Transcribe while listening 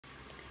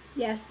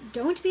Yes,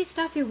 don't be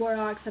stuffy,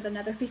 Warog, said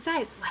another.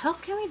 Besides, what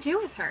else can we do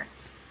with her?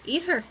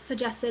 Eat her,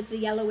 suggested the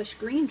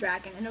yellowish-green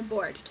dragon in a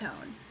bored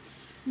tone.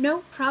 No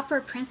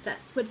proper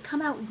princess would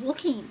come out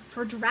looking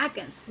for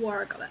dragons,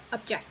 Warog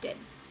objected.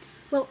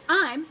 Well,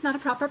 I'm not a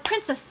proper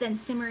princess then,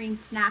 Cimmerian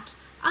snapped.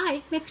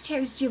 I make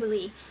Cherry's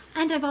Jubilee,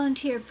 and I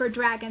volunteer for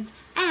dragons,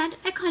 and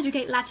I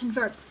conjugate Latin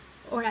verbs.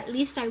 Or at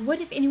least I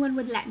would if anyone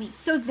would let me.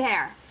 So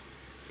there.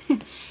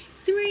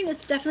 Cimmerian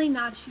is definitely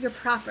not your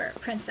proper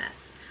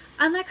princess.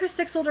 Unlike her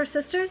 6 older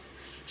sisters,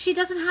 she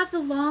doesn't have the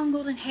long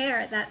golden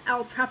hair that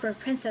all proper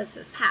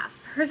princesses have.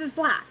 Hers is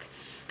black,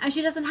 and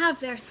she doesn't have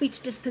their sweet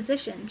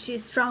disposition. She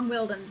is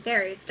strong-willed and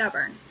very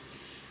stubborn.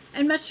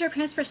 And much to her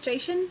parents'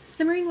 frustration,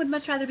 Cimmerian would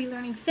much rather be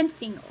learning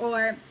fencing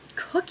or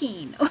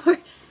cooking or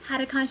how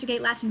to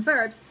conjugate Latin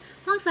verbs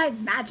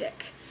alongside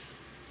magic.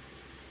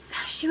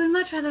 She would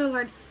much rather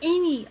learn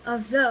any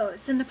of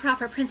those than the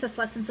proper princess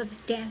lessons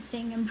of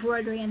dancing,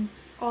 embroidery, and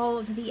all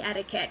of the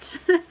etiquette.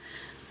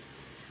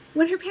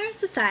 When her parents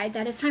decide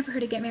that it's time for her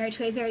to get married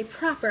to a very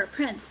proper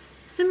prince,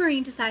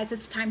 Cimmerian decides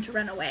it's time to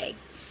run away.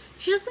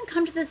 She doesn't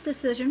come to this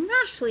decision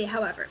rashly,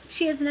 however.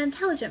 She is an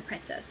intelligent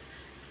princess.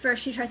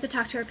 First, she tries to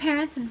talk to her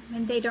parents, and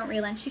when they don't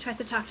relent, she tries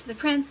to talk to the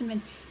prince, and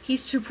when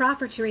he's too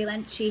proper to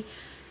relent, she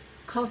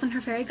calls on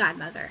her fairy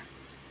godmother.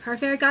 Her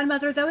fairy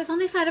godmother, though, is on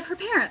the side of her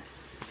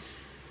parents.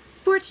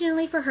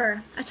 Fortunately for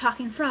her, a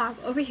talking frog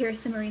overhears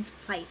Cimmerian's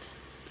plight.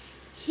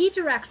 He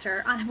directs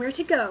her on where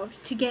to go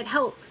to get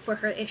help for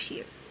her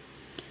issues.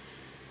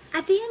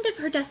 At the end of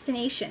her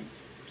destination,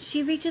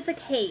 she reaches a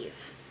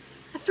cave.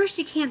 At first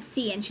she can't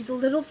see, and she's a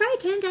little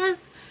frightened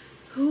as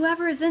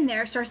whoever is in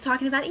there starts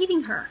talking about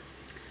eating her.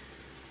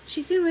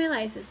 She soon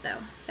realizes, though,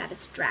 that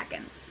it's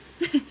dragons.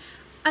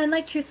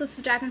 Unlike Toothless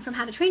the dragon from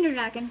How to Train Your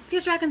Dragon,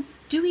 these dragons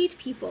do eat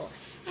people,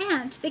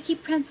 and they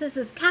keep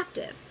princesses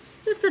captive.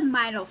 It's a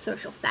minor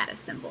social status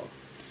symbol.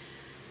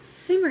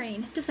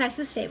 Cimmerian decides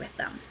to stay with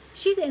them.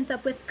 She ends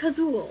up with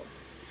Kazul.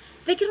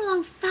 They get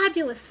along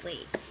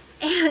fabulously,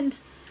 and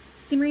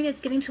Cimmerian is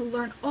getting to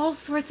learn all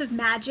sorts of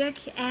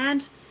magic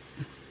and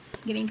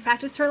getting to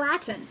practice her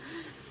Latin.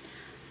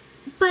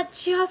 But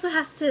she also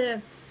has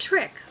to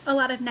trick a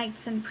lot of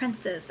knights and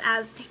princes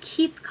as they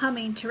keep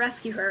coming to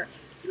rescue her.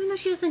 Even though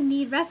she doesn't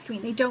need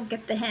rescuing, they don't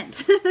get the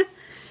hint.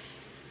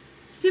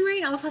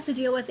 Cimmerian also has to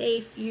deal with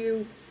a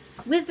few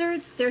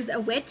wizards, there's a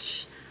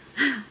witch,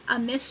 a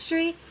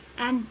mystery,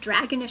 and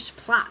dragonish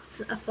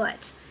plots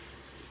afoot.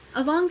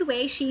 Along the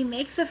way, she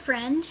makes a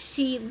friend,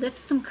 she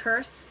lifts some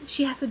curse,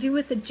 she has to do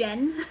with the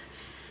djinn,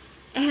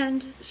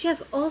 and she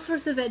has all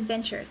sorts of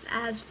adventures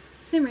as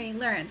Cimmerian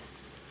learns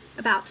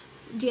about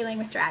dealing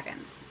with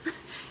dragons.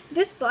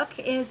 This book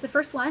is the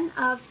first one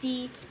of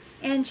the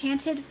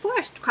Enchanted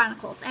Forest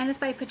Chronicles, and it's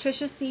by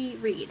Patricia C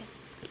Wrede.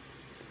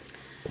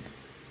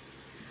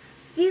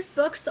 These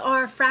books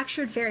are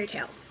fractured fairy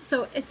tales,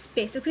 so it's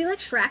basically like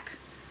Shrek,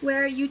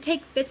 where you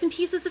take bits and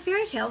pieces of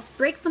fairy tales,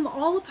 break them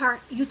all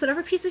apart, use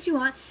whatever pieces you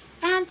want,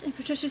 and in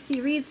Patricia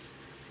C Wrede's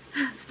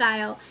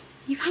style,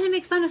 you kind of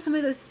make fun of some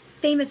of those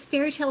famous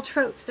fairy tale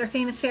tropes or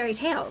famous fairy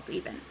tales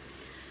even.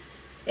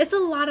 It's a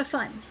lot of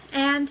fun,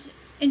 and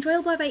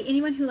enjoyable by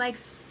anyone who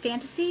likes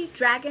fantasy,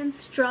 dragons,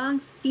 strong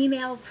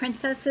female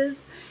princesses,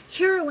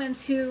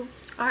 heroines who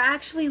are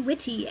actually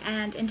witty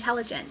and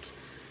intelligent,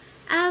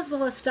 as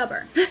well as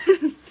stubborn.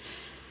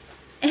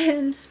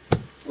 And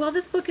while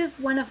this book is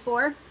one of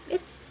 4,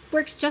 it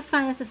works just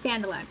fine as a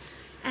standalone.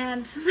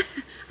 And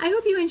I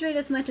hope you enjoyed it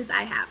as much as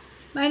I have.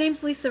 My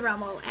name's Lisa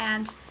Rummel,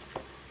 and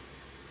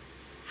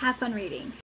have fun reading.